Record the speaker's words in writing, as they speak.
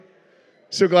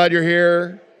So glad you're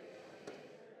here.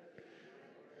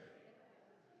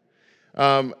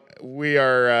 We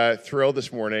are thrilled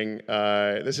this morning.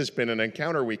 This has been an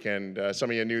encounter weekend. Some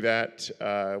of you knew that.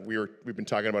 We've been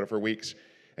talking about it for weeks.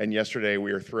 And yesterday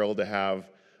we were thrilled to have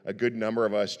a good number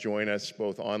of us join us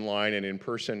both online and in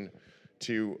person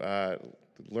to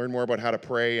learn more about how to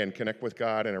pray and connect with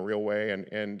God in a real way.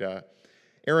 And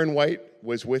Aaron White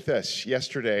was with us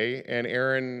yesterday, and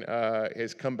Aaron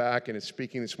has come back and is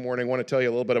speaking this morning. I want to tell you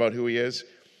a little bit about who he is.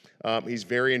 He's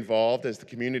very involved as the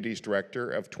communities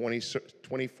director of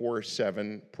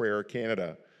 24/7 Prayer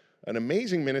Canada, an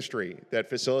amazing ministry that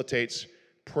facilitates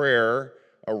prayer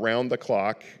around the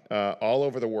clock all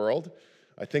over the world.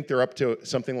 I think they're up to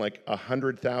something like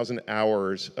 100,000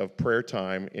 hours of prayer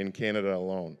time in Canada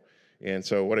alone. And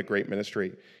so what a great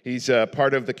ministry. He's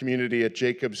part of the community at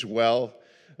Jacob's Well.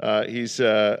 He's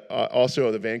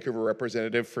also the Vancouver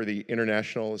representative for the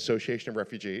International Association of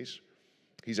Refugees.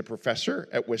 He's a professor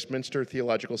at Westminster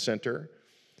Theological Center,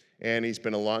 and he's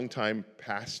been a longtime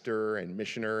pastor and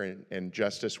missioner and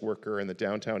justice worker in the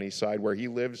downtown east side, where he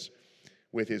lives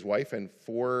with his wife and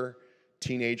 4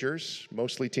 teenagers,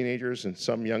 mostly teenagers and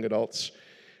some young adults.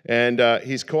 And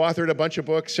he's co-authored a bunch of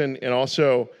books and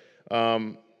also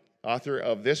author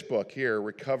of this book here,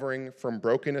 Recovering from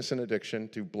Brokenness and Addiction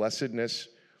to Blessedness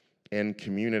and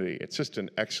Community. It's just an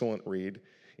excellent read.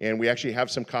 And we actually have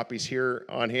some copies here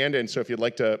on hand. And so if you'd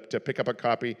like to pick up a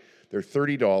copy, they're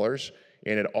 $30,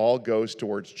 and it all goes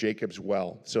towards Jacob's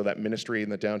Well. So that ministry in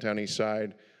the downtown east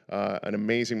side, an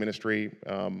amazing ministry,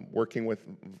 working with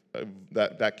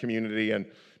that community, and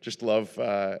just love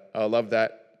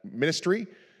that ministry.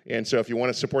 And so if you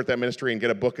want to support that ministry and get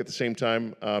a book at the same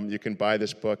time, you can buy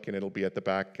this book, and it'll be at the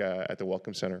back at the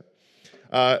Welcome Center.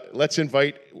 Let's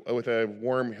invite, with a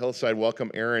warm hillside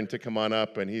welcome, Aaron to come on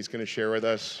up, and he's going to share with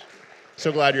us.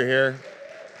 So glad you're here.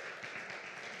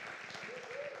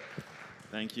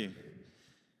 Thank you.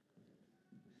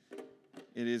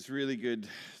 It is really good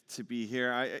to be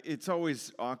here. It's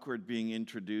always awkward being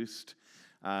introduced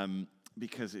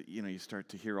because you start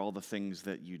to hear all the things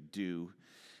that you do,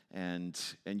 and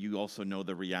you also know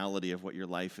the reality of what your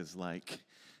life is like.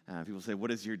 People say,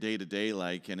 what is your day-to-day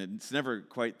like? And it's never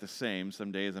quite the same.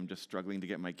 Some days I'm just struggling to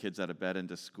get my kids out of bed and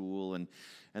to school, and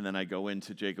then I go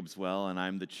into Jacob's Well, and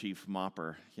I'm the chief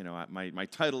mopper. My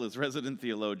title is resident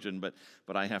theologian, but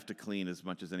I have to clean as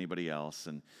much as anybody else.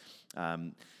 And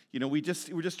we're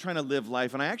just trying to live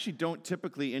life. And I actually don't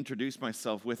typically introduce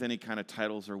myself with any kind of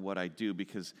titles or what I do,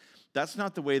 because that's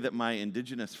not the way that my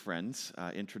Indigenous friends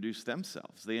introduce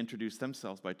themselves. They introduce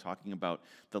themselves by talking about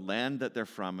the land that they're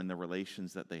from and the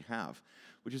relations that they have,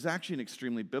 which is actually an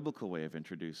extremely biblical way of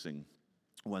introducing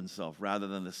oneself, rather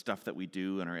than the stuff that we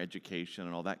do in our education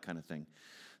and all that kind of thing.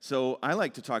 So I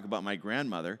like to talk about my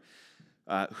grandmother,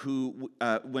 who,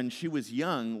 when she was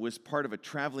young, was part of a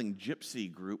traveling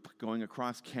gypsy group going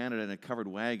across Canada in a covered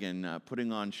wagon,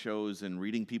 putting on shows and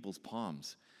reading people's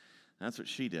palms. That's what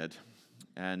she did.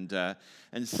 And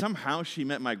somehow she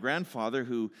met my grandfather,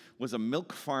 who was a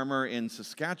milk farmer in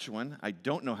Saskatchewan. I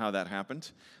don't know how that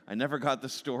happened. I never got the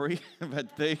story,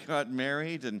 but they got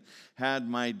married and had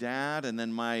my dad. And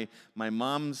then my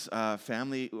mom's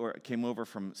family came over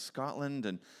from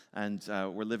Scotland and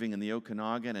were living in the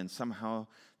Okanagan, and somehow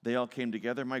they all came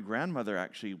together. My grandmother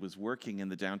actually was working in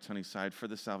the downtown east side for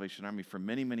the Salvation Army for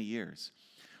many, many years,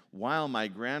 while my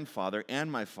grandfather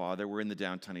and my father were in the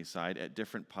downtown east side at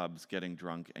different pubs getting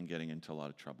drunk and getting into a lot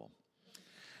of trouble.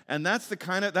 And that's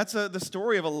the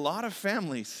story of a lot of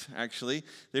families, actually.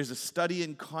 There's a study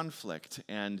in conflict,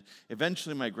 and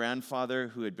eventually my grandfather,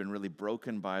 who had been really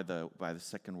broken by the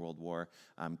Second World War,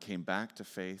 came back to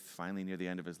faith finally near the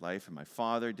end of his life, and my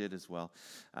father did as well.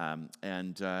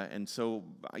 And so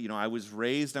I was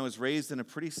raised in a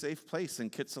pretty safe place in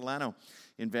Kitsilano,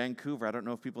 in Vancouver. I don't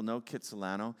know if people know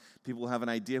Kitsilano. People have an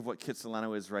idea of what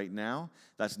Kitsilano is right now.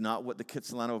 That's not what the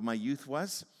Kitsilano of my youth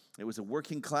was. It was a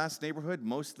working-class neighborhood,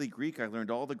 mostly Greek. I learned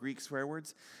all the Greek swear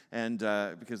words, and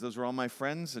because those were all my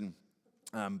friends. And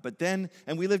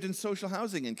we lived in social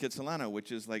housing in Kitsilano,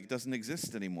 which is doesn't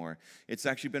exist anymore. It's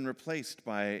actually been replaced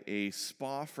by a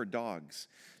spa for dogs.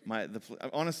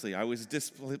 Honestly, I was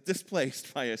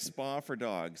displaced by a spa for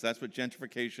dogs. That's what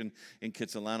gentrification in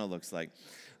Kitsilano looks like.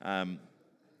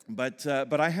 But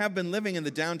I have been living in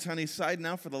the downtown east side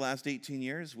now for the last 18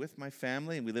 years with my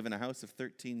family, and we live in a house of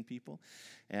 13 people.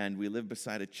 and we live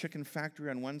beside a chicken factory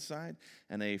on one side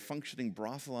and a functioning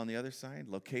brothel on the other side.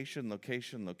 Location,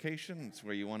 location, location. It's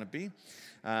where you want to be.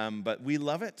 But we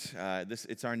love it.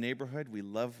 It's our neighborhood. We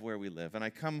love where we live. And I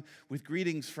come with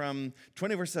greetings from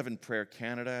 24/7 Prayer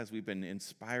Canada, as we've been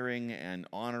inspiring and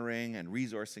honoring and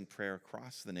resourcing prayer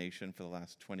across the nation for the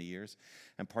last 20 years.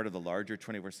 I'm part of the larger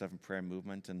 24/7 prayer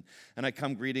movement. And I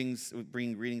come bringing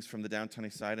greetings from the downtown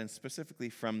east side, and specifically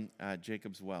from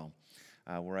Jacob's Well,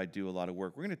 where I do a lot of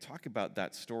work. We're going to talk about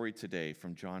that story today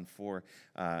from John 4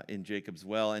 in Jacob's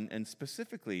Well. And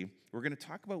specifically, we're going to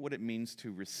talk about what it means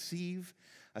to receive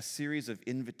a series of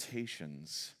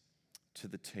invitations to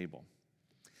the table.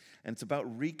 And it's about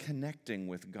reconnecting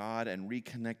with God and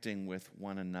reconnecting with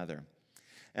one another.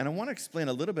 And I want to explain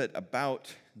a little bit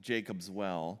about Jacob's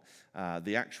Well,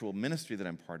 the actual ministry that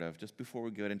I'm part of, just before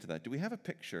we get into that. Do we have a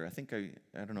picture? I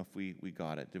don't know if we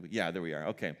got it. Did we? Yeah, there we are.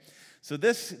 Okay. So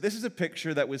this is a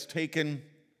picture that was taken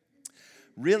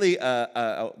really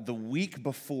the week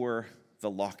before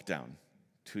the lockdown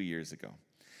 2 years ago.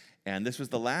 And this was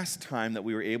the last time that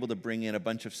we were able to bring in a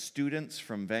bunch of students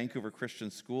from Vancouver Christian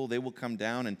School. They will come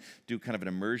down and do kind of an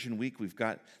immersion week. We've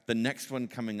got the next one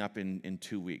coming up in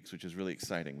 2 weeks, which is really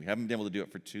exciting. We haven't been able to do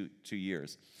it for two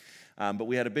years. But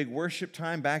we had a big worship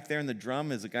time. Back there in the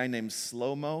drum is a guy named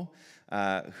Slow-Mo,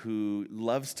 who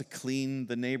loves to clean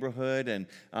the neighborhood. And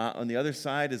on the other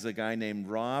side is a guy named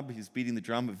Rob. He's beating the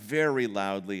drum very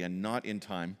loudly and not in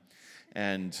time.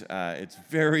 And it's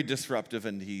very disruptive,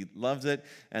 and he loves it.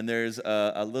 And there's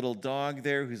a little dog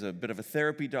there who's a bit of a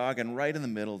therapy dog. And right in the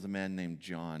middle is a man named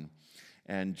John.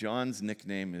 And John's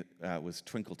nickname was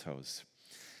Twinkle Toes.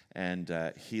 And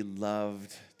he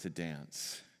loved to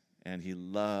dance, and he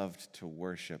loved to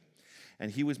worship. And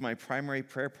he was my primary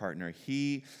prayer partner.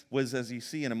 He was, as you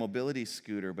see, in a mobility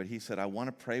scooter, but he said, I want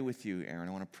to pray with you, Aaron.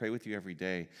 I want to pray with you every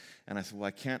day. And I said, well,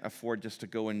 I can't afford just to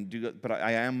go and do it, but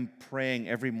I am praying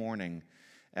every morning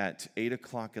at 8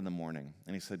 o'clock in the morning.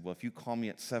 And he said, well, if you call me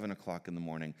at 7 o'clock in the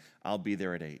morning, I'll be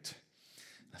there at 8.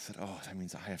 I said, oh, that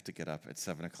means I have to get up at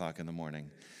 7 o'clock in the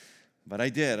morning. But I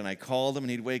did, and I called him, and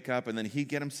he'd wake up, and then he'd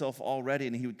get himself all ready,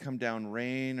 and he would come down,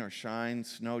 rain or shine,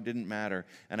 snow, didn't matter.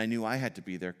 And I knew I had to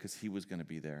be there because he was going to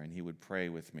be there, and he would pray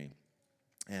with me.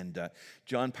 And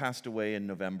John passed away in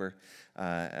November,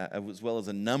 as well as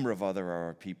a number of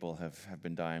other people have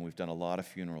been dying. We've done a lot of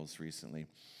funerals recently.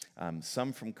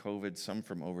 Some from COVID, some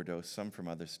from overdose, some from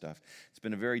other stuff. It's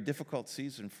been a very difficult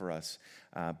season for us,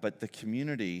 but the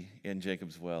community in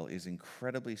Jacob's Well is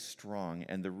incredibly strong,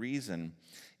 and the reason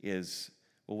is,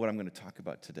 well, what I'm going to talk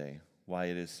about today, why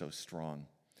it is so strong.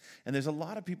 And there's a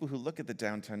lot of people who look at the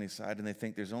downtown east side and they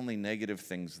think there's only negative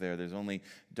things there, there's only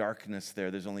darkness there,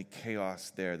 there's only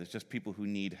chaos there, there's just people who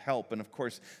need help. And of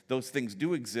course, those things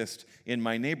do exist in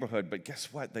my neighborhood, but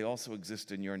guess what? They also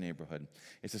exist in your neighborhood.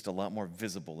 It's just a lot more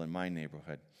visible in my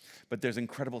neighborhood. But there's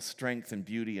incredible strength and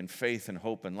beauty and faith and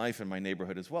hope and life in my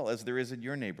neighborhood as well as there is in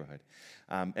your neighborhood.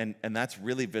 And that's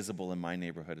really visible in my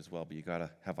neighborhood as well, but you got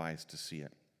to have eyes to see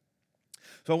it.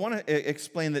 So I want to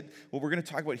explain that what we're going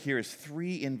to talk about here is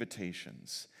 3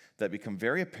 invitations that become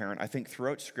very apparent, I think,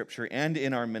 throughout Scripture and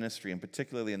in our ministry, and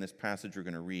particularly in this passage we're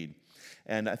going to read.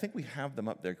 And I think we have them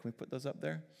up there. Can we put those up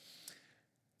there?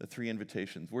 The 3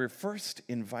 invitations. We're first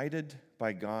invited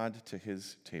by God to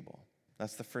his table.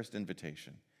 That's the first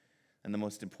invitation and the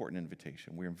most important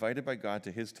invitation. We're invited by God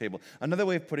to his table. Another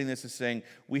way of putting this is saying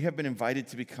we have been invited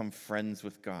to become friends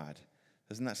with God.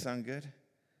 Doesn't that sound good?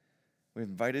 We're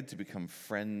invited to become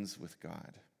friends with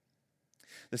God.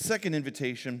 The second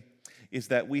invitation is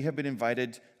that we have been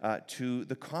invited to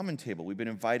the common table. We've been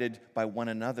invited by one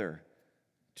another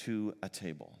to a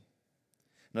table.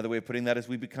 Another way of putting that is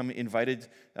we become invited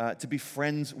to be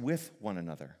friends with one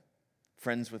another,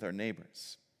 friends with our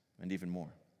neighbors, and even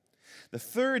more. The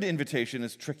third invitation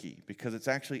is tricky because it's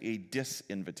actually a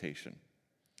disinvitation.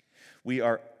 We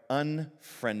are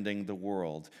unfriending the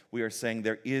world. We are saying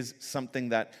there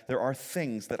are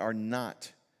things that are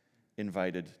not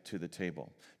invited to the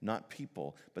table. Not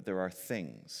people, but there are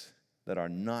things that are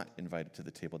not invited to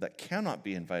the table, that cannot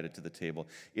be invited to the table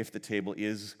if the table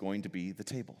is going to be the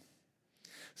table.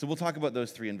 So we'll talk about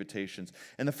those 3 invitations.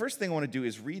 And the first thing I want to do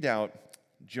is read out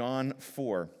John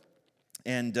 4.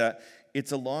 And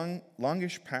it's a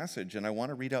longish passage, and I want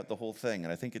to read out the whole thing,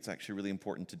 and I think it's actually really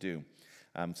important to do.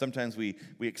 Sometimes we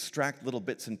extract little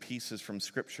bits and pieces from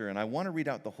Scripture, and I want to read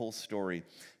out the whole story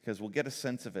because we'll get a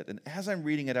sense of it. And as I'm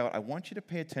reading it out, I want you to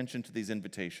pay attention to these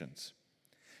invitations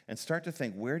and start to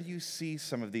think, where do you see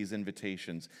some of these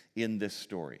invitations in this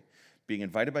story? Being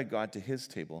invited by God to his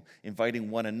table, inviting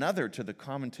one another to the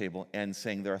common table, and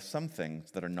saying there are some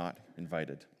things that are not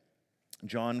invited.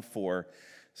 John 4,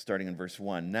 starting in verse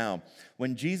 1. Now,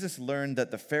 when Jesus learned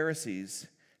that the Pharisees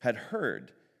had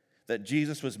heard that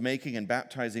Jesus was making and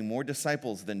baptizing more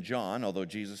disciples than John, although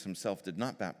Jesus himself did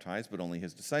not baptize, but only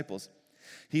his disciples,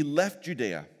 he left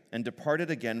Judea and departed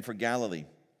again for Galilee,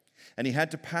 and he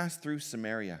had to pass through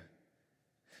Samaria.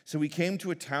 So he came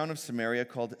to a town of Samaria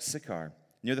called Sychar,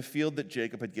 near the field that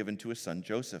Jacob had given to his son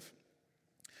Joseph.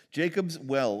 Jacob's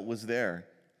well was there.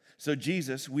 So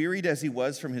Jesus, wearied as he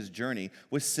was from his journey,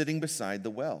 was sitting beside the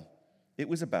well. It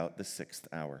was about the 6th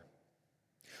hour.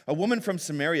 A woman from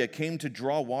Samaria came to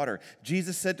draw water.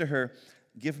 Jesus said to her,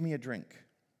 "Give me a drink."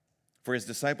 For his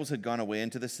disciples had gone away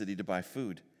into the city to buy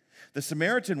food. The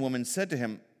Samaritan woman said to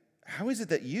him, "How is it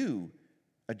that you,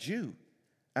 a Jew,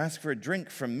 ask for a drink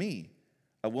from me,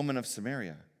 a woman of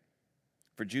Samaria?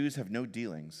 For Jews have no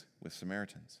dealings with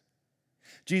Samaritans."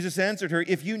 Jesus answered her,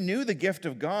 "If you knew the gift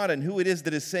of God and who it is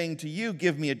that is saying to you,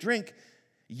 'Give me a drink,'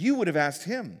 you would have asked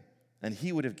him, and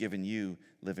he would have given you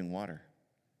living water."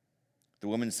 The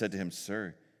woman said to him,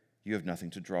 "Sir, you have nothing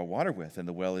to draw water with, and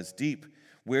the well is deep.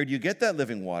 Where do you get that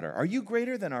living water? Are you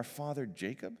greater than our father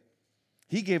Jacob?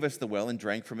 He gave us the well and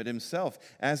drank from it himself,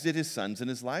 as did his sons and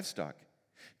his livestock."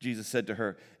 Jesus said to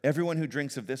her, "Everyone who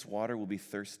drinks of this water will be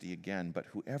thirsty again, but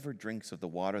whoever drinks of the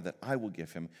water that I will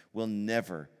give him will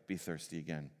never be thirsty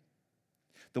again.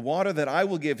 The water that I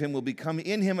will give him will become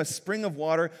in him a spring of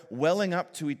water welling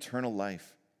up to eternal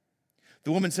life."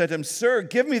 The woman said to him, "Sir,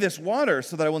 give me this water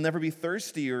so that I will never be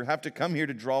thirsty or have to come here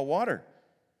to draw water."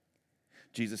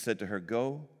 Jesus said to her,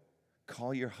 "Go,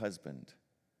 call your husband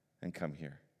and come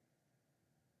here."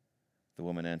 The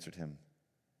woman answered him,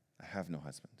 "I have no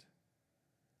husband."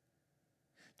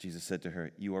 Jesus said to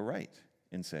her, "You are right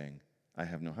in saying, 'I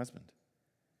have no husband.'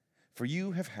 For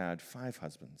you have had 5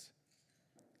 husbands,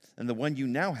 and the one you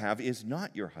now have is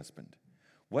not your husband.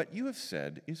 What you have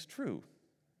said is true."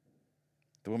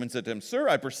 The woman said to him, "Sir,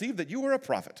 I perceive that you are a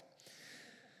prophet.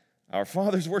 Our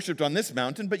fathers worshipped on this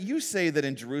mountain, but you say that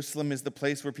in Jerusalem is the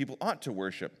place where people ought to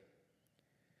worship."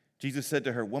 Jesus said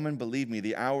to her, "Woman, believe me,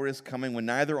 the hour is coming when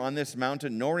neither on this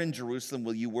mountain nor in Jerusalem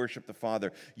will you worship the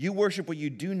Father. You worship what you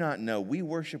do not know. We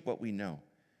worship what we know,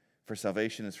 for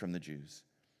salvation is from the Jews.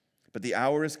 But the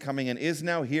hour is coming and is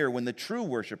now here when the true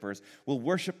worshipers will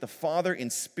worship the Father in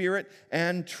spirit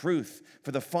and truth,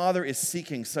 for the Father is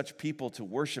seeking such people to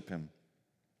worship him.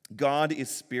 God is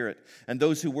spirit, and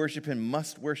those who worship him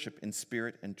must worship in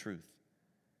spirit and truth."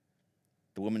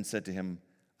 The woman said to him,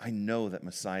 "I know that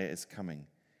Messiah is coming,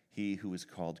 he who is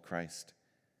called Christ.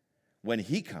 When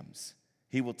he comes,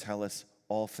 he will tell us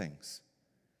all things."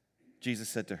 Jesus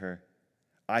said to her,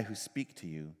 "I who speak to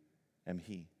you am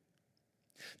he."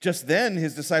 Just then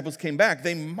his disciples came back.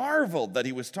 They marveled that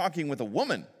he was talking with a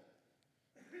woman.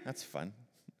 That's fun.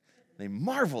 They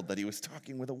marveled that he was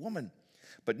talking with a woman.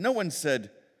 But no one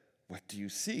said, "What do you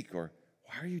seek?" or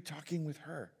 "Why are you talking with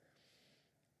her?"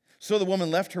 So the woman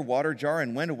left her water jar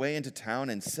and went away into town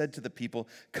and said to the people,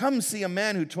 "Come see a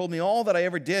man who told me all that I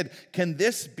ever did. Can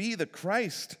this be the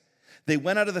Christ?" They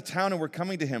went out of the town and were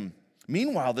coming to him.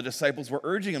 Meanwhile, the disciples were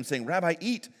urging him, saying, "Rabbi,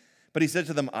 eat." But he said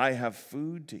to them, "I have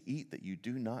food to eat that you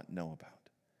do not know about."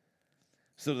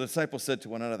 So the disciples said to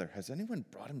one another, "Has anyone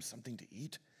brought him something to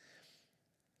eat?"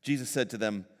 Jesus said to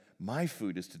them, "My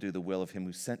food is to do the will of him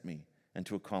who sent me and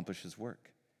to accomplish his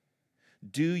work.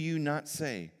 Do you not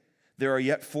say, 'There are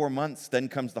yet 4 months, then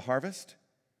comes the harvest'?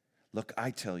 Look,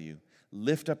 I tell you,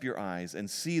 lift up your eyes and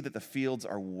see that the fields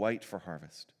are white for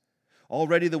harvest.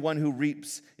 Already the one who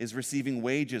reaps is receiving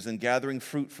wages and gathering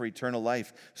fruit for eternal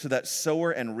life, so that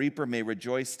sower and reaper may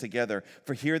rejoice together.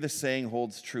 For here the saying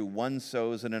holds true, one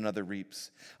sows and another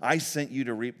reaps. I sent you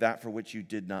to reap that for which you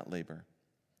did not labor.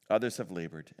 Others have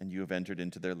labored, and you have entered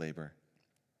into their labor."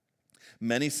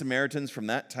 Many Samaritans from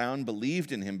that town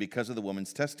believed in him because of the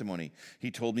woman's testimony.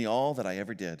 "He told me all that I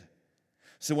ever did."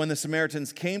 So when the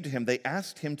Samaritans came to him, they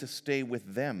asked him to stay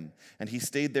with them, and he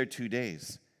stayed there 2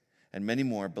 days. And many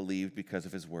more believed because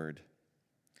of his word.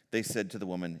 They said to the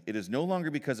woman, "It is no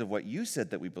longer because of what you said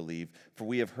that we believe, for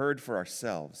we have heard for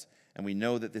ourselves, and we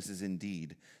know that this is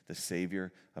indeed the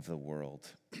Savior of the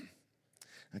world."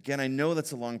 Again, I know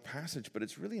that's a long passage, but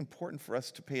it's really important for us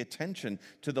to pay attention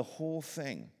to the whole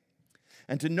thing.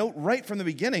 And to note right from the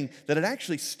beginning that it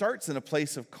actually starts in a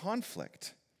place of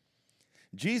conflict.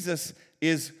 Jesus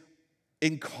is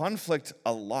in conflict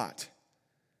a lot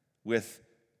with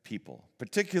people,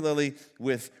 particularly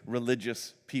with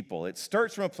religious people. It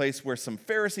starts from a place where some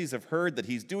Pharisees have heard that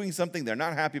he's doing something, they're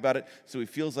not happy about it, so he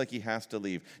feels like he has to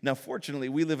leave. Now, fortunately,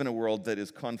 we live in a world that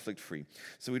is conflict-free,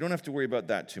 so we don't have to worry about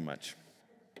that too much.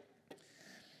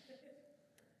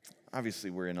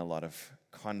 Obviously, we're in a lot of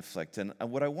conflict. And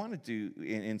what I want to do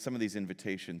in some of these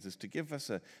invitations is to give us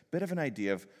a bit of an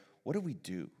idea of what do we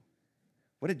do?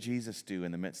 What did Jesus do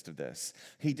in the midst of this?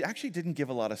 He actually didn't give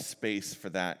a lot of space for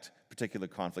that particular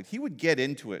conflict. He would get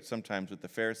into it sometimes with the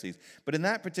Pharisees, but in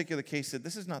that particular case, he said,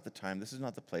 this is not the time, this is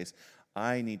not the place,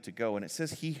 I need to go. And it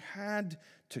says he had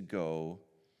to go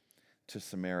to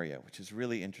Samaria, which is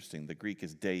really interesting. The Greek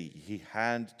is dei. He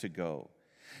had to go.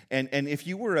 And if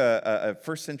you were a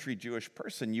first century Jewish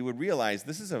person, you would realize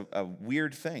this is a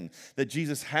weird thing, that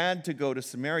Jesus had to go to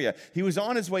Samaria. He was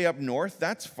on his way up north.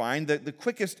 That's fine. The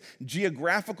quickest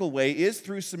geographical way is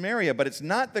through Samaria, but it's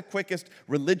not the quickest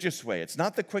religious way. It's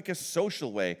not the quickest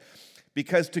social way.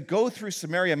 Because to go through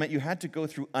Samaria meant you had to go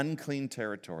through unclean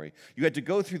territory. You had to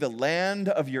go through the land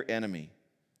of your enemy.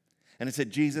 And it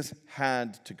said Jesus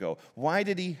had to go. Why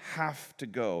did he have to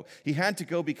go? He had to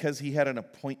go because he had an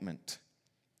appointment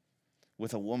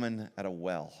with a woman at a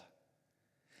well.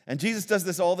 And Jesus does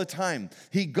this all the time.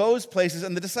 He goes places,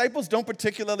 and the disciples don't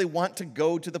particularly want to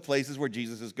go to the places where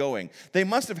Jesus is going. They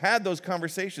must have had those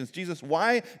conversations. Jesus,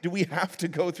 why do we have to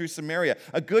go through Samaria?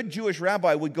 A good Jewish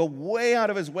rabbi would go way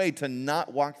out of his way to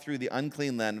not walk through the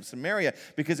unclean land of Samaria,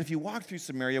 because if you walk through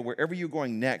Samaria, wherever you're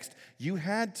going next, you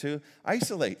had to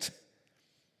isolate.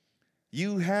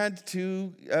 You had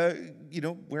to,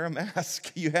 wear a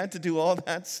mask. You had to do all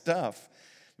that stuff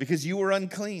because you were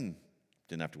unclean.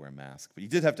 Didn't have to wear a mask, but you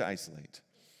did have to isolate.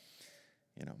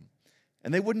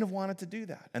 And they wouldn't have wanted to do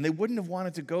that. And they wouldn't have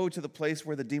wanted to go to the place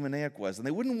where the demoniac was. And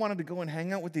they wouldn't have wanted to go and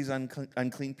hang out with these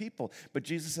unclean people. But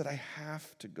Jesus said, I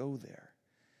have to go there.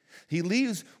 He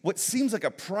leaves what seems like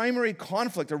a primary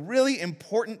conflict, a really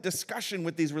important discussion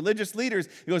with these religious leaders.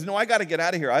 He goes, no, I got to get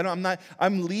out of here.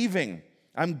 I'm leaving.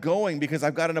 I'm going because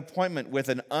I've got an appointment with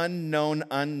an unknown,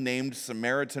 unnamed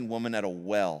Samaritan woman at a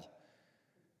well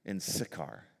in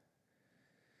Sychar.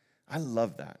 I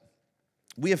love that.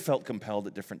 We have felt compelled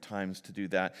at different times to do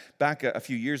that. Back a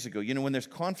few years ago, when there's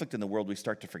conflict in the world, we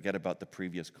start to forget about the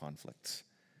previous conflicts,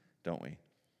 don't we?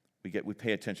 We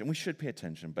pay attention. We should pay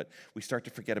attention, but we start to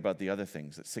forget about the other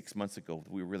things that 6 months ago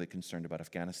we were really concerned about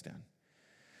Afghanistan.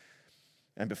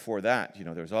 And before that,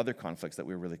 there was other conflicts that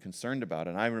we were really concerned about.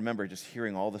 And I remember just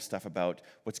hearing all the stuff about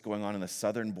what's going on in the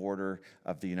southern border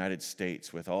of the United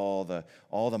States with all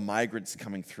the migrants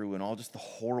coming through and all just the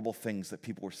horrible things that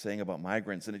people were saying about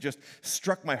migrants. And it just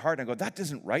struck my heart. And I go, that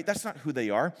isn't right. That's not who they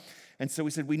are. And so we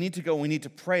said, we need to go, we need to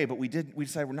pray. But we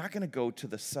decided we're not going to go to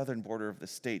the southern border of the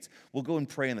States. We'll go and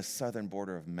pray in the southern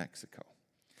border of Mexico,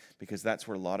 because that's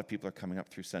where a lot of people are coming up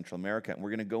through Central America. And we're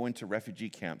going to go into refugee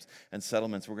camps and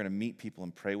settlements. We're going to meet people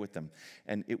and pray with them.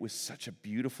 And it was such a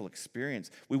beautiful experience.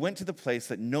 We went to the place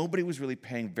that nobody was really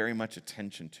paying very much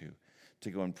attention to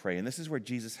go and pray. And this is where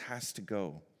Jesus has to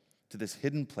go, to this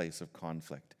hidden place of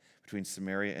conflict between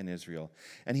Samaria and Israel.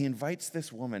 And he invites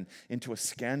this woman into a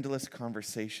scandalous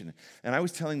conversation. And I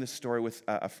was telling this story with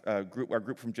our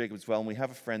group from Jacob's Well, and we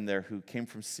have a friend there who came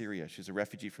from Syria. She's a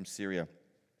refugee from Syria.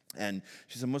 And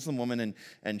she's a Muslim woman,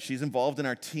 and she's involved in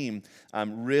our team,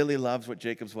 really loves what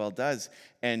Jacob's Well does.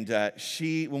 And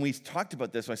when we talked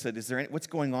about this, I said, what's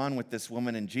going on with this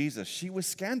woman and Jesus? She was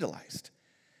scandalized.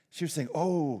 She was saying,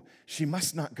 she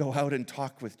must not go out and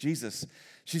talk with Jesus.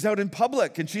 She's out in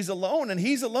public, and she's alone, and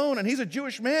he's a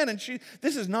Jewish man, and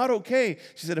this is not okay.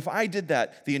 She said, if I did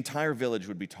that, the entire village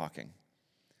would be talking.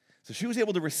 So she was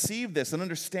able to receive this and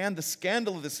understand the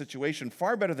scandal of the situation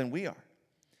far better than we are.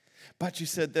 But she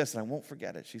said this, and I won't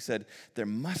forget it. She said, there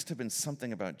must have been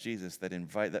something about Jesus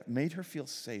that made her feel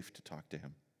safe to talk to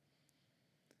him.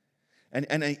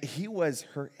 And he was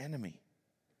her enemy.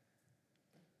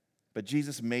 But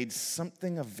Jesus made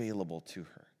something available to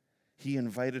her. He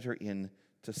invited her into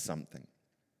something.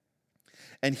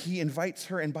 And he invites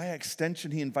her, and by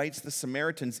extension, he invites the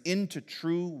Samaritans into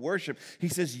true worship. He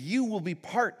says, you will be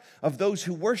part of those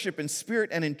who worship in spirit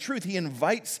and in truth. He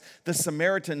invites the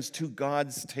Samaritans to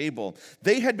God's table.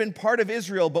 They had been part of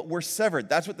Israel, but were severed.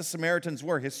 That's what the Samaritans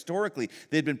were historically.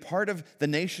 They had been part of the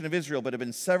nation of Israel, but had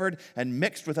been severed and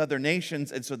mixed with other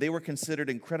nations, and so they were considered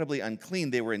incredibly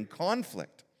unclean. They were in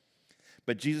conflict.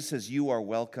 But Jesus says, you are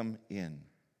welcome in.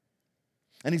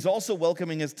 And he's also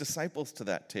welcoming his disciples to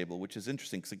that table, which is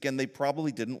interesting because, again, they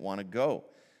probably didn't want to go.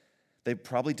 They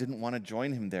probably didn't want to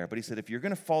join him there. But he said, if you're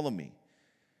going to follow me,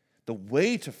 the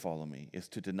way to follow me is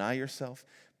to deny yourself,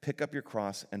 pick up your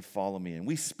cross, and follow me. And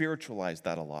we spiritualized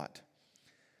that a lot.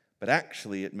 But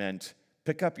actually, it meant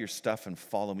pick up your stuff and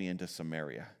follow me into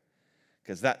Samaria,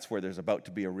 because that's where there's about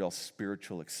to be a real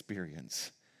spiritual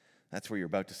experience. That's where you're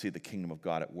about to see the kingdom of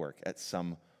God at work, at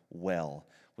some well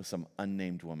with some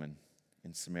unnamed woman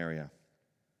in Samaria.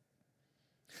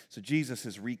 So Jesus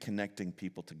is reconnecting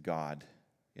people to God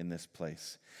in this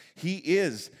place. He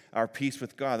is our peace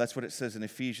with God. That's what it says in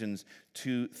Ephesians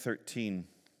 2:13.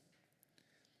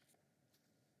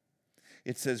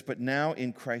 It says, "But now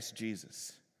in Christ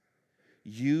Jesus,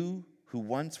 you who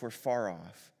once were far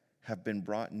off have been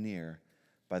brought near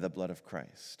by the blood of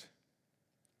Christ."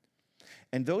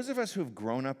 And those of us who have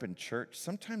grown up in church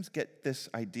sometimes get this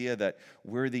idea that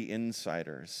we're the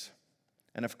insiders.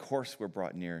 And of course we're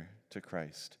brought near to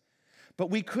Christ. But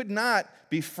we could not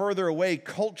be further away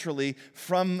culturally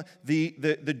from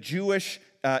the Jewish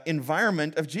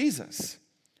environment of Jesus.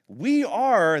 We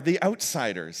are the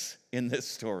outsiders in this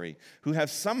story who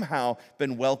have somehow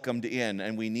been welcomed in,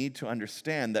 and we need to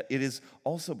understand that it is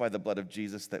also by the blood of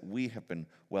Jesus that we have been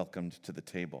welcomed to the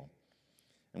table.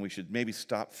 And we should maybe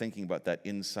stop thinking about that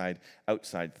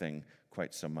inside-outside thing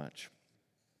quite so much.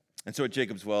 And so at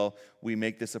Jacob's Well, we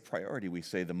make this a priority. We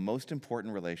say the most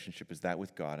important relationship is that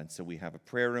with God. And so we have a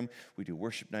prayer room, we do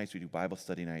worship nights, we do Bible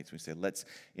study nights. We say, let's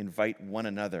invite one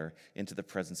another into the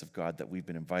presence of God that we've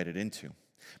been invited into.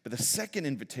 But the second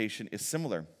invitation is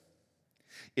similar.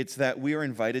 It's that we are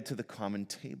invited to the common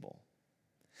table.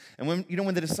 And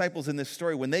when the disciples in this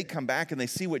story, when they come back and they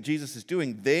see what Jesus is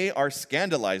doing, they are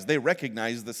scandalized. They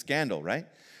recognize the scandal, right?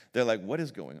 They're like, what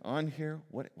is going on here?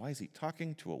 Why is he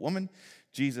talking to a woman?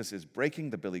 Jesus is breaking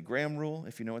the Billy Graham rule,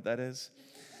 if you know what that is.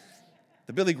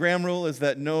 The Billy Graham rule is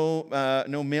that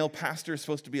no male pastor is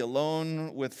supposed to be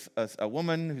alone with a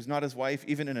woman who's not his wife,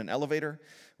 even in an elevator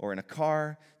or in a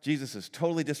car. Jesus is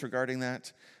totally disregarding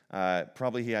that.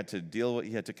 Probably he had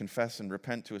to confess and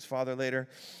repent to his father later.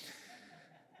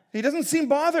 He doesn't seem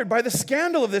bothered by the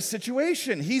scandal of this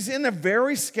situation. He's in a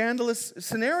very scandalous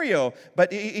scenario, but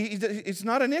it's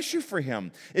not an issue for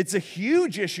him. It's a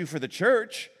huge issue for the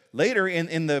church. Later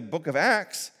in the book of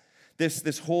Acts,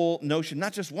 this whole notion,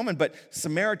 not just women, but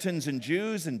Samaritans and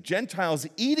Jews and Gentiles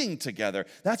eating together.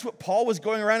 That's what Paul was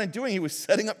going around and doing. He was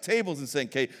setting up tables and saying,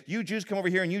 okay, you Jews come over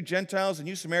here, and you Gentiles and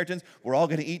you Samaritans, we're all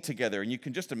going to eat together. And you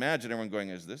can just imagine everyone going,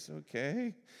 is this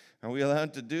okay? Are we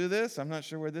allowed to do this? I'm not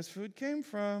sure where this food came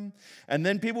from. And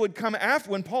then people would come after,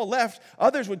 when Paul left,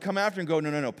 others would come after and go,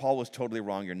 no, Paul was totally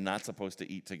wrong. You're not supposed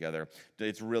to eat together.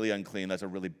 It's really unclean. That's a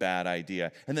really bad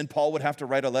idea. And then Paul would have to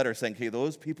write a letter saying, hey,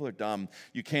 those people are dumb.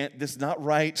 You can't, this is not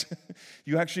right.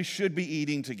 You actually should be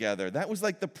eating together. That was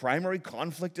like the primary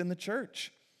conflict in the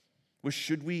church, was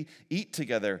should we eat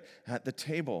together at the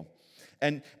table?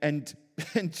 And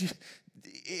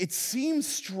it seems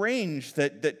strange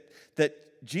that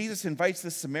Jesus invites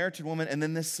this Samaritan woman, and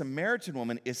then this Samaritan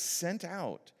woman is sent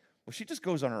out. Well, she just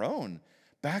goes on her own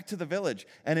back to the village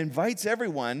and invites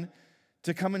everyone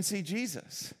to come and see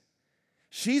Jesus.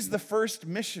 She's the first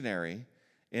missionary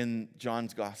in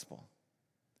John's gospel.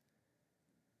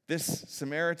 This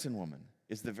Samaritan woman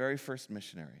is the very first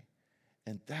missionary.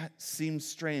 And that seems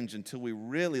strange until we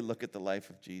really look at the life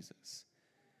of Jesus.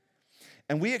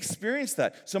 And we experience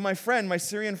that. So my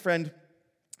Syrian friend,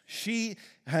 she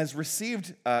has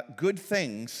received good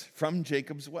things from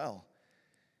Jacob's Well.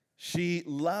 She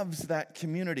loves that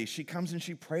community. She comes and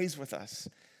she prays with us.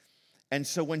 And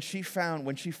so when she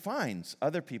finds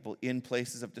other people in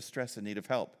places of distress and need of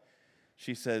help,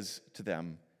 she says to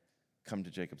them, come to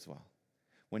Jacob's Well.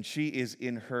 When she is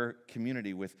in her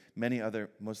community with many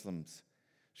other Muslims,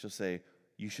 she'll say,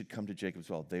 you should come to Jacob's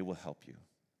Well. They will help you.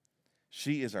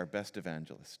 She is our best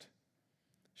evangelist.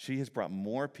 She has brought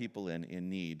more people in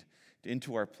need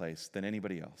into our place than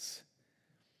anybody else.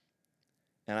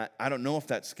 And I don't know if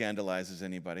that scandalizes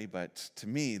anybody, but to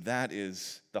me, that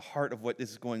is the heart of what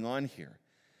is going on here.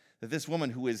 That this woman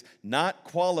who is not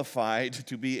qualified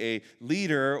to be a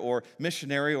leader or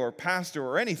missionary or pastor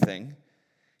or anything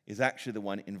is actually the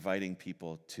one inviting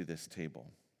people to this table.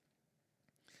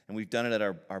 And we've done it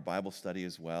at our Bible study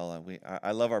as well.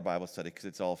 I love our Bible study because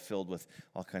it's all filled with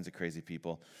all kinds of crazy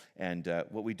people. And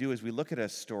what we do is we look at a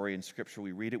story in Scripture,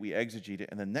 we read it, we exegete it,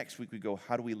 and then next week we go,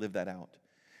 how do we live that out?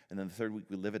 And then the third week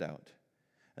we live it out.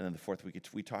 And then the fourth week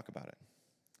we talk about it.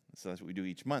 So that's what we do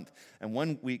each month. And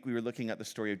one week we were looking at the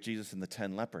story of Jesus and the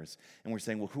 10 lepers. And we're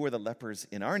saying, well, who are the lepers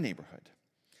in our neighborhood?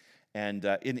 And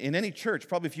in any church,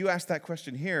 probably if you ask that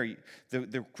question here,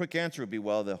 the quick answer would be,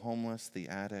 well, the homeless, the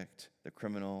addict, the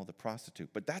criminal, the prostitute.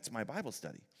 But that's my Bible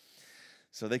study.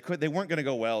 So they weren't going to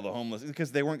go, well, the homeless,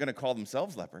 because they weren't going to call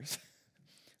themselves lepers,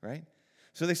 right?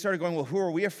 So they started going, well, who are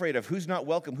we afraid of? Who's not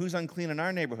welcome? Who's unclean in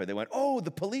our neighborhood? They went, oh,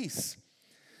 the police.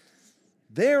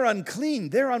 They're unclean.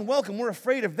 They're unwelcome. We're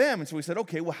afraid of them. And so we said,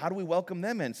 okay, well, how do we welcome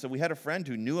them in? So we had a friend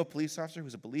who knew a police officer who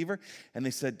was a believer, and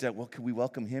they said, well, could we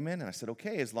welcome him in? And I said,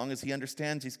 okay, as long as he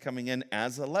understands he's coming in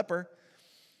as a leper.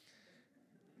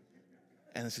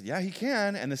 And they said, yeah, he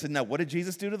can. And they said, now, what did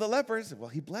Jesus do to the lepers? Well,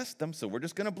 he blessed them, so we're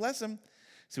just going to bless him.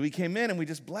 So we came in and we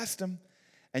just blessed him.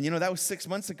 And that was 6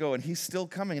 months ago, and he's still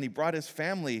coming. And he brought his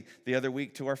family the other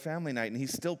week to our family night, and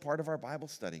he's still part of our Bible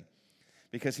study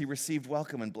because he received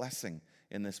welcome and blessing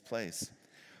in this place.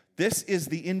 This is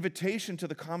the invitation to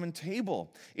the common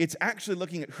table. It's actually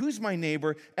looking at who's my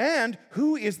neighbor and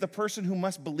who is the person who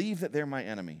must believe that they're my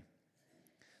enemy.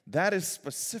 That is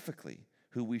specifically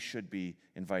who we should be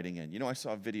inviting in. I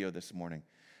saw a video this morning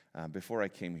before I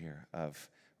came here of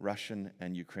Russian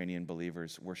and Ukrainian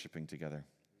believers worshiping together.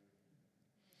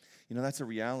 That's a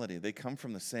reality. They come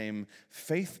from the same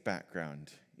faith background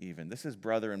even. This is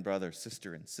brother and brother,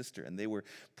 sister and sister, and they were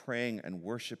praying and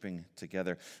worshiping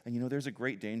together. And there's a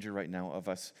great danger right now of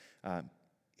us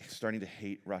starting to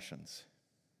hate Russians,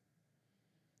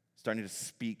 starting to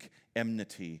speak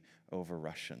enmity over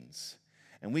Russians.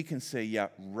 And we can say, yeah,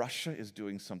 Russia is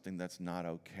doing something that's not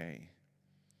okay.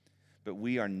 But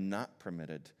we are not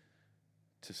permitted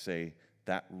to say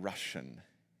that Russian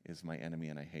is my enemy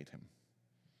and I hate him.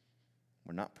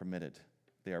 We're not permitted.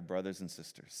 They are brothers and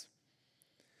sisters.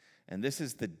 And this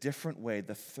is the different way,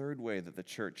 the third way that the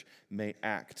church may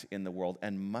act in the world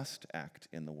and must act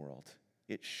in the world.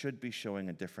 It should be showing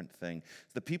a different thing.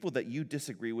 The people that you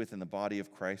disagree with in the body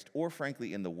of Christ, or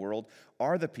frankly in the world,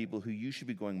 are the people who you should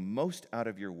be going most out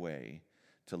of your way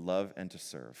to love and to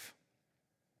serve.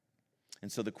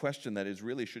 And so the question that is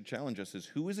really should challenge us is,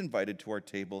 who is invited to our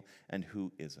table and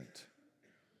who isn't?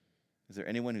 Is there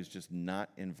anyone who's just not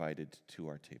invited to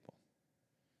our table,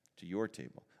 to your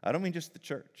table? I don't mean just the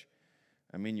church.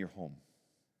 I mean your home.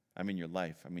 I mean your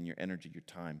life. I mean your energy, your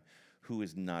time. Who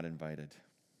is not invited?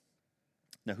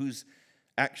 Now,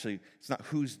 it's not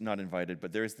who's not invited,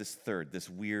 but there is this third, this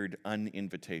weird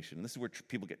uninvitation. And this is where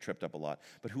people get tripped up a lot.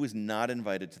 But who is not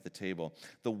invited to the table?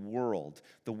 The world.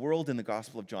 The world in the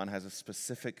Gospel of John has a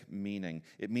specific meaning.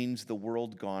 It means the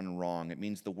world gone wrong. It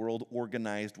means the world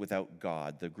organized without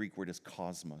God. The Greek word is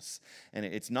cosmos. And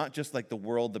it's not just like the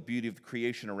world, the beauty of the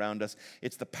creation around us.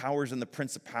 It's the powers and the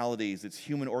principalities. It's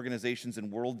human organizations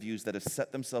and worldviews that have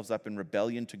set themselves up in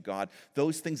rebellion to God.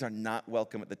 Those things are not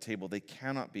welcome at the table. They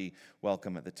cannot be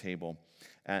welcome at the table.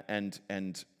 And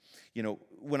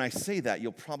when I say that,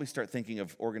 you'll probably start thinking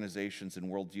of organizations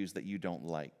and worldviews that you don't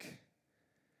like.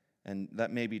 And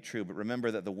that may be true, but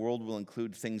remember that the world will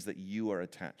include things that you are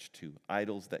attached to,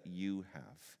 idols that you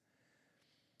have,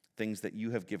 things that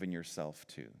you have given yourself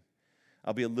to.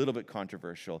 I'll be a little bit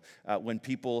controversial. When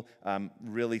people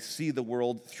really see the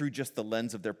world through just the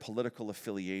lens of their political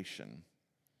affiliation,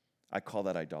 I call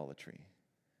that idolatry.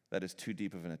 That is too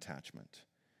deep of an attachment.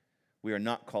 We are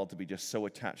not called to be just so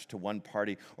attached to one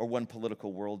party or one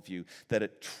political worldview that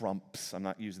it trumps. I'm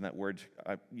not using that word,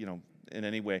 in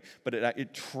any way, but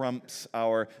it trumps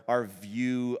our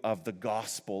view of the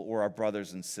gospel or our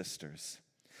brothers and sisters.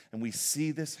 And we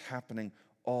see this happening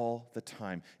all the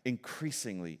time,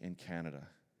 increasingly in Canada.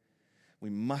 We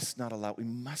must not allow, we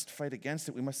must fight against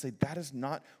it. We must say that is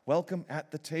not welcome at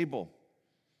the table.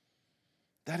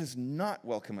 That is not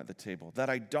welcome at the table. That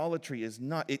idolatry is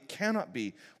not, it cannot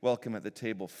be welcome at the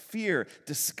table. Fear,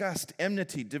 disgust,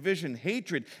 enmity, division,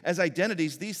 hatred as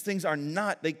identities, these things are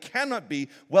not, they cannot be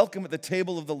welcome at the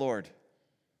table of the Lord.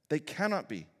 They cannot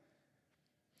be.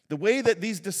 The way that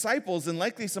these disciples, and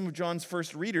likely some of John's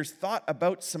first readers, thought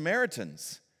about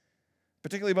Samaritans,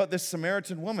 particularly about this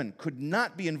Samaritan woman, could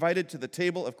not be invited to the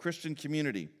table of Christian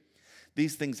community.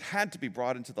 These things had to be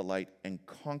brought into the light and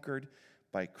conquered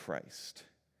by Christ.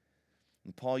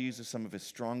 And Paul uses some of his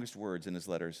strongest words in his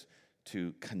letters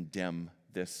to condemn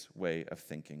this way of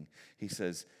thinking. He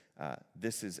says,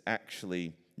 this is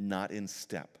actually not in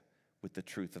step with the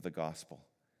truth of the gospel,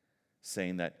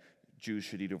 saying that Jews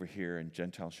should eat over here and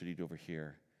Gentiles should eat over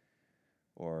here,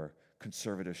 or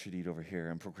conservatives should eat over here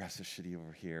and progressives should eat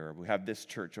over here, or we have this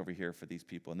church over here for these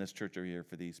people and this church over here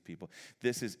for these people.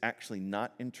 This is actually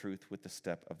not in truth with the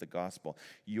step of the gospel.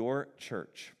 Your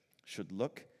church should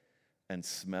look and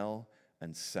smell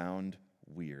and sound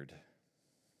weird.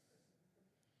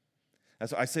 And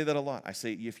so I say that a lot. I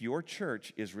say if your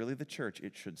church is really the church,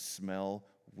 it should smell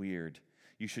weird.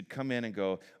 You should come in and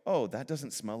go, oh, that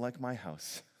doesn't smell like my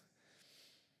house.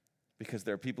 Because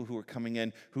there are people who are coming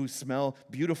in who smell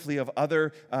beautifully of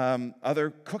other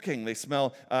cooking. They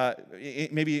smell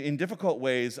maybe in difficult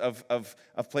ways of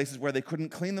places where they couldn't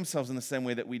clean themselves in the same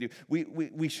way that we do.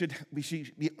 We should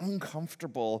be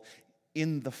uncomfortable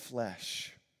in the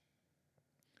flesh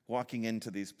walking into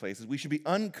these places. We should be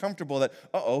uncomfortable that,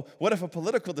 what if a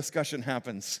political discussion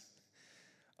happens?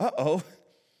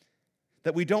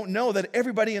 That we don't know that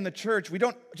everybody in the church, we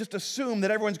don't just assume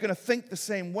that everyone's going to think the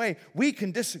same way. We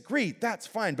can disagree, that's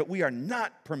fine, but we are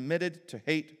not permitted to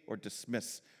hate or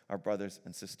dismiss our brothers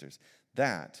and sisters.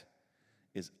 That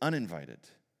is uninvited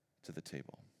to the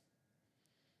table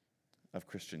of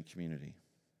Christian community.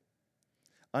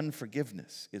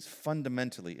 Unforgiveness is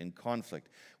fundamentally in conflict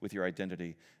with your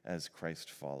identity as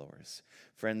Christ followers.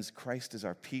 Friends, Christ is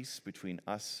our peace between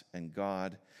us and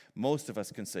God. Most of us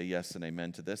can say yes and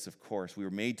amen to this, of course. We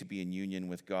were made to be in union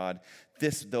with God.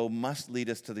 This, though, must lead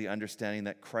us to the understanding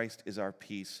that Christ is our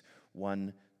peace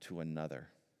one to another.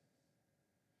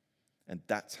 And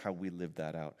that's how we live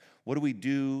that out. What do we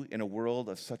do in a world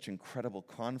of such incredible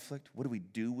conflict? What do we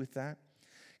do with that?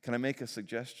 Can I make a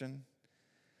suggestion?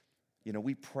 You know,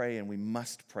 we pray and we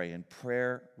must pray, and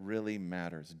prayer really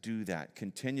matters. Do that.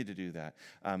 Continue to do that.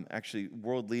 Actually,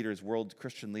 world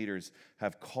Christian leaders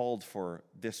have called for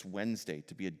this Wednesday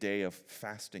to be a day of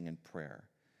fasting and prayer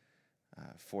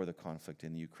for the conflict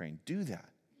in the Ukraine. Do that.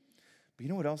 But you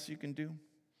know what else you can do?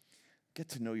 Get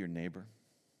to know your neighbor.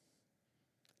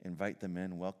 Invite them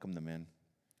in, welcome them in.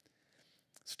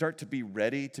 Start to be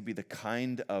ready to be the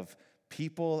kind of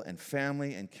people and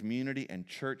family and community and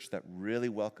church that really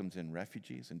welcomes in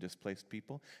refugees and displaced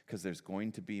people, because there's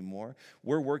going to be more.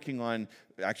 We're working on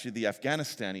actually the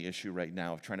Afghanistani issue right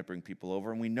now of trying to bring people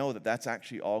over, and we know that that's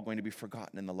actually all going to be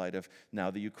forgotten in the light of now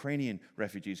the Ukrainian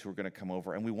refugees who are going to come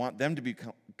over, and we want them to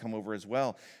come over as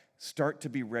well. Start to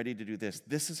be ready to do this.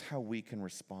 This is how we can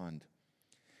respond.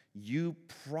 You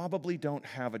probably don't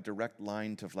have a direct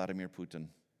line to Vladimir Putin,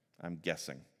 I'm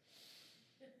guessing,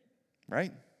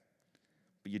 right?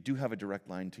 But you do have a direct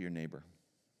line to your neighbor.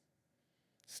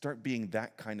 Start being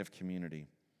that kind of community,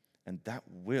 and that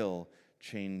will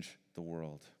change the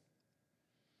world.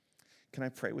 Can I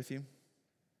pray with you?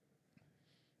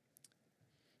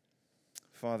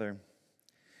 Father,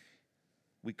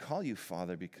 we call you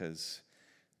Father because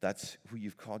that's who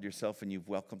you've called yourself, and you've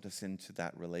welcomed us into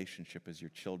that relationship as your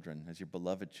children, as your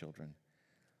beloved children.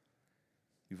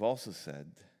 You've also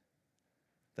said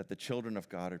that the children of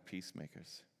God are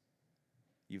peacemakers.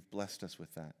 You've blessed us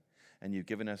with that. And you've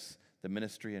given us the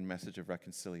ministry and message of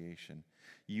reconciliation.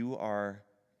 You are,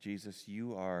 Jesus,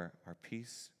 you are our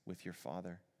peace with your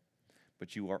Father,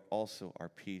 but you are also our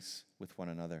peace with one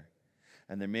another.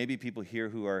 And there may be people here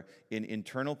who are in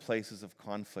internal places of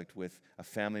conflict with a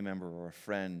family member or a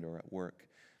friend or at work.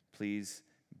 Please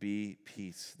be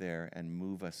peace there and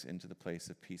move us into the place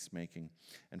of peacemaking.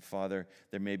 And Father,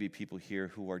 there may be people here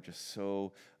who are just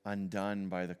so undone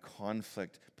by the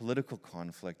conflict, political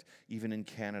conflict, even in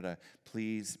Canada.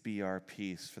 Please be our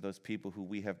peace for those people who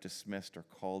we have dismissed or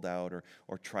called out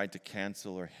or tried to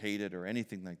cancel or hated or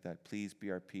anything like that. Please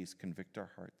be our peace. Convict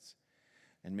our hearts.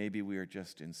 And maybe we are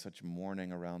just in such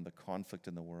mourning around the conflict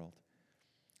in the world.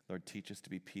 Lord, teach us to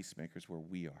be peacemakers where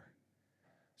we are,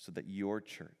 so that your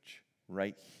church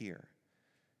right here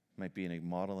might be a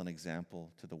model and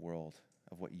example to the world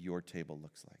of what your table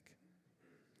looks like.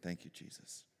 Thank you,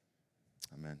 Jesus.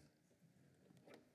 Amen.